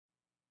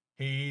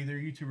Hey there,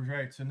 YouTubers.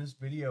 Right, so in this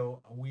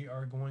video, we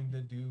are going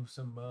to do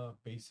some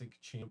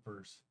basic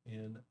chamfers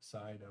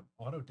inside of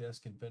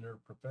Autodesk Inventor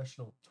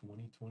Professional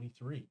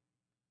 2023.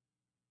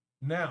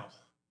 Now,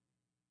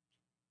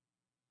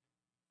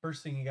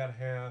 first thing you got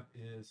to have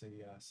is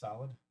a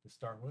solid to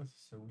start with.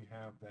 So we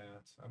have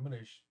that. I'm going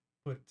to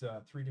put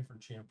 3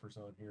 different chamfers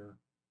on here,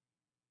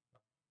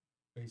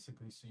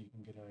 basically so you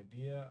can get an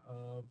idea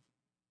of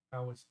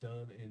how it's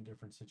done in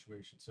different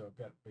situations. So I've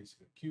got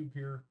basically a cube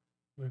here.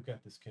 We've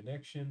got this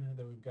connection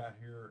that we've got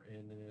here,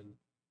 and then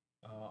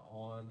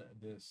on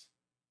this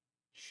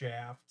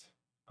shaft,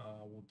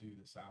 we'll do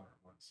this outer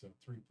one. So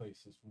 3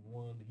 places,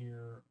 1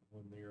 here,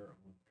 1 there,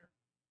 1 there.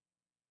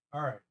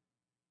 All right.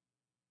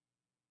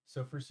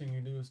 So first thing you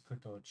do is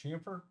click on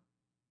chamfer.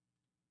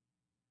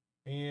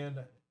 And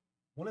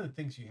one of the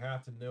things you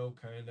have to know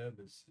kind of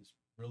is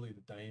really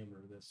the diameter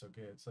of this.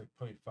 Okay, it's like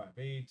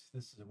 0.58.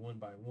 This is a 1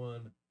 by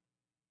 1.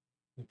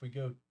 If we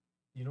go,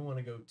 you don't want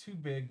to go too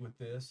big with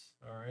this.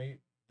 All right,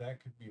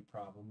 that could be a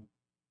problem.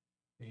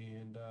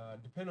 And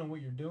depending on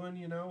what you're doing,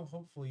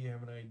 hopefully you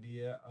have an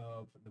idea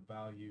of the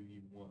value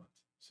you want.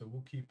 So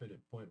we'll keep it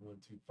at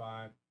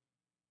 0.125.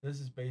 This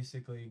is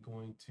basically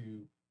going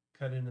to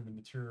cut into the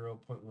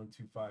material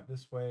 0.125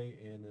 this way,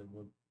 and then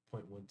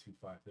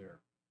 1.125 there.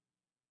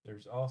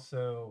 There's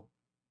also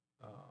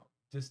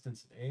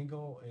distance and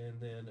angle,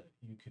 and then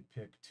you could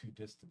pick 2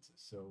 distances.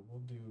 So we'll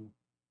do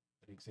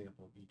an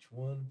example of each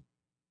one.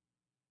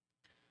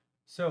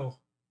 So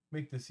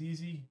make this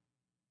easy.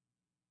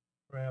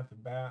 Right off the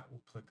bat,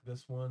 we'll click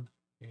this one,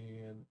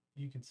 and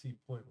you can see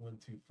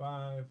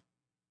 0.125,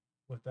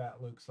 what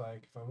that looks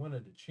like. If I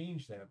wanted to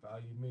change that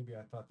value, maybe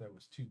I thought that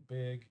was too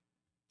big.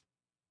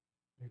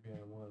 Maybe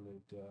I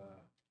wanted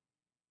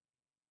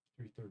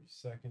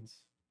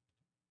 3/32.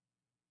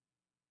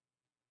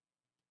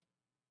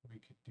 We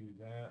could do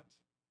that.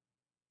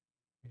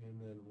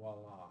 And then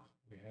voila,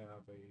 we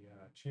have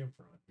a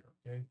chamfer on here,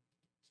 okay?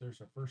 So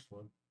there's our first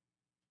one.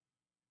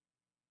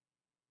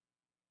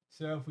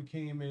 So if we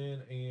came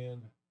in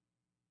and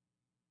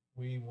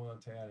we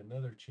want to add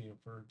another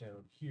chamfer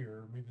down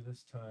here, maybe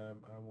this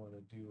time I want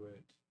to do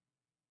it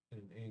at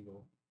an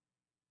angle.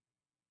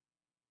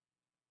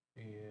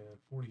 And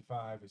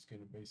 45 is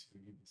going to basically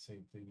give you the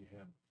same thing you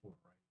had before,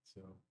 right?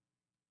 So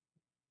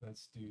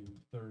let's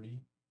do 30.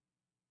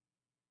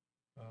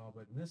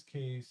 But in this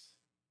case,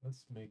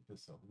 let's make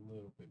this a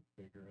little bit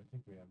bigger. I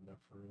think we have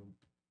enough room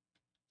to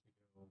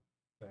go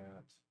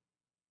that.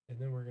 And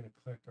then we're going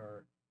to click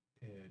our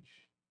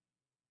edge.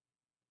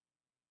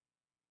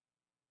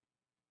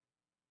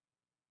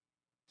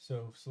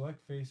 So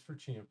select face for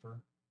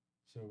chamfer.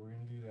 So we're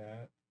going to do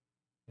that.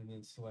 And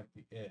then select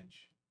the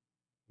edge.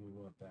 We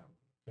want that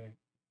one, okay?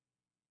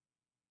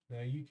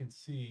 Now you can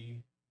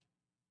see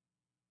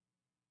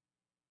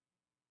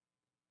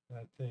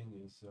that thing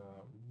is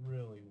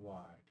really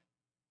wide.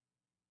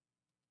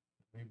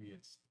 Maybe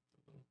it's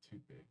a little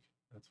too big.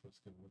 That's what it's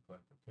going to look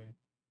like, okay?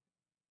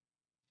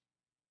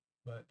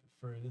 But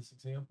for this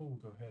example,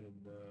 we'll go ahead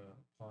and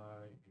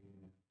apply, and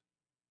we'll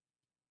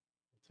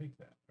take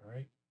that, all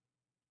right?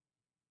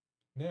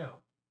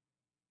 Now,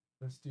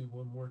 let's do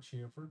one more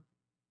chamfer.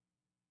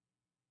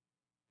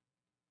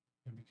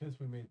 And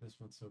because we made this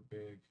one so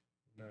big,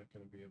 we're not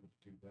going to be able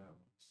to do that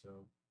one.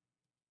 So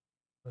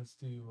let's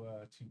do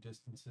 2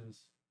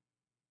 distances.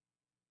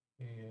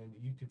 And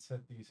you can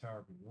set these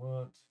however you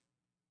want.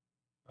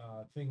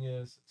 Thing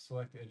is,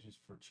 select edges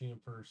for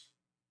chamfers.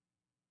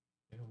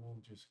 And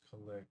we'll just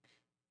click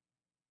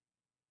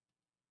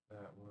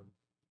that one.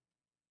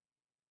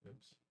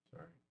 Oops,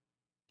 sorry.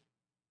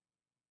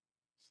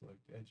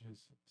 Select edges.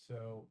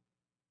 So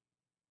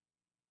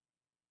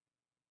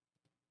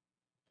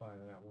apply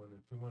that one.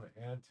 If we want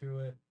to add to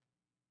it,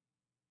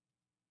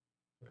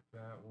 click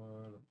that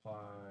one,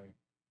 apply.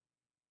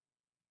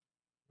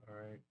 All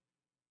right.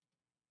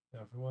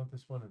 Now, if we want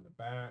this one in the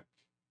back,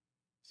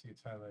 see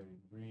it's highlighted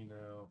in green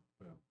now,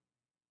 boom,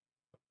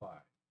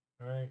 apply.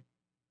 All right.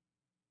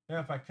 Now,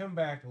 if I come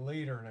back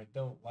later and I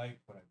don't like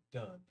what I've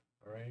done,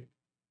 all right,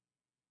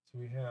 so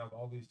we have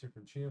all these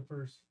different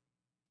chamfers.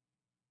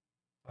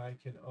 I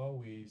can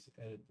always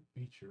edit the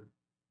feature,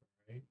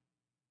 all right?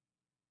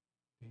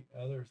 The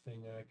other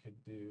thing I could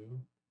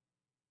do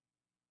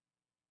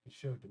is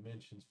show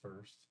dimensions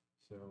first.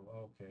 So,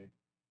 okay,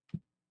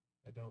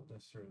 I don't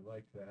necessarily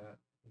like that.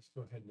 Let's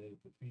go ahead and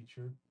edit the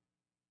feature.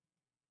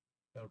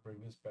 That'll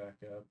bring this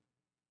back up.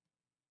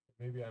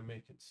 Maybe I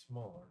make it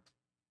smaller.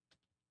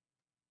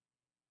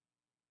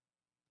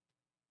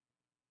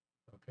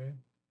 Okay.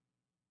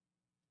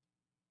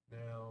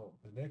 Now,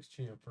 the next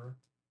chamfer,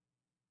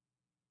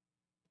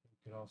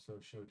 you can also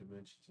show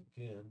dimensions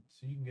again,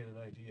 so you can get an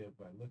idea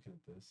by looking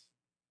at this,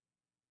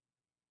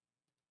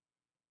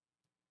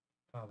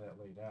 how that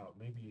laid out.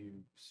 Maybe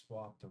you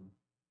swapped them.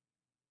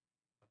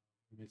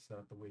 Maybe it's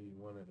not the way you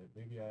wanted it.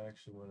 Maybe I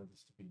actually wanted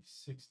this to be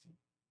 60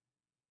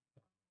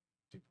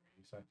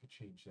 degrees. I could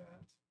change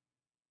that.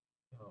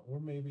 Or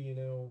maybe,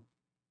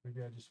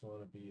 maybe I just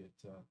want to be at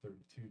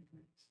 32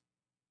 degrees.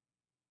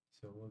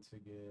 So once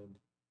again,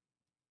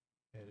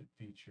 edit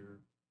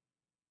feature,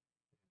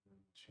 and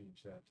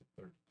change that to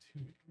 32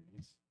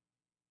 degrees.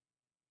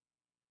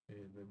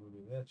 And then we'll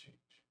do that change.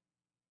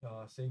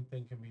 Same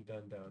thing can be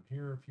done down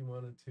here if you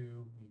wanted to.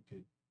 You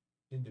could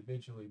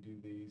individually do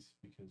these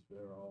because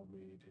they're all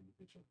made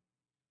individually.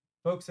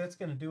 Folks, that's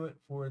going to do it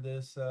for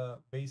this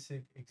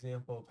basic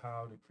example of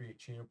how to create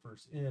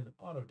chamfers in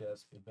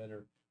Autodesk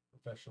Inventor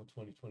Professional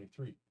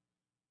 2023.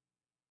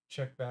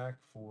 Check back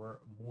for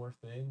more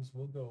things.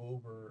 We'll go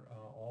over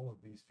all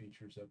of these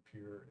features up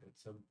here at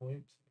some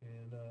point,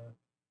 and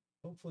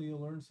hopefully you'll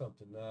learn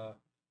something. A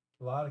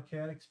lot of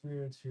CAD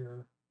experience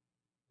here.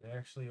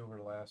 Actually, over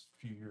the last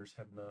few years,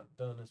 have not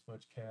done as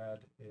much CAD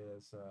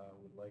as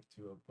would like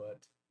to, but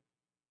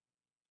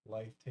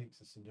life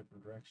takes us in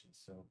different directions.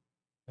 So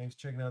thanks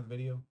for checking out the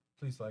video.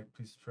 Please like,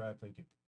 please subscribe. Thank you.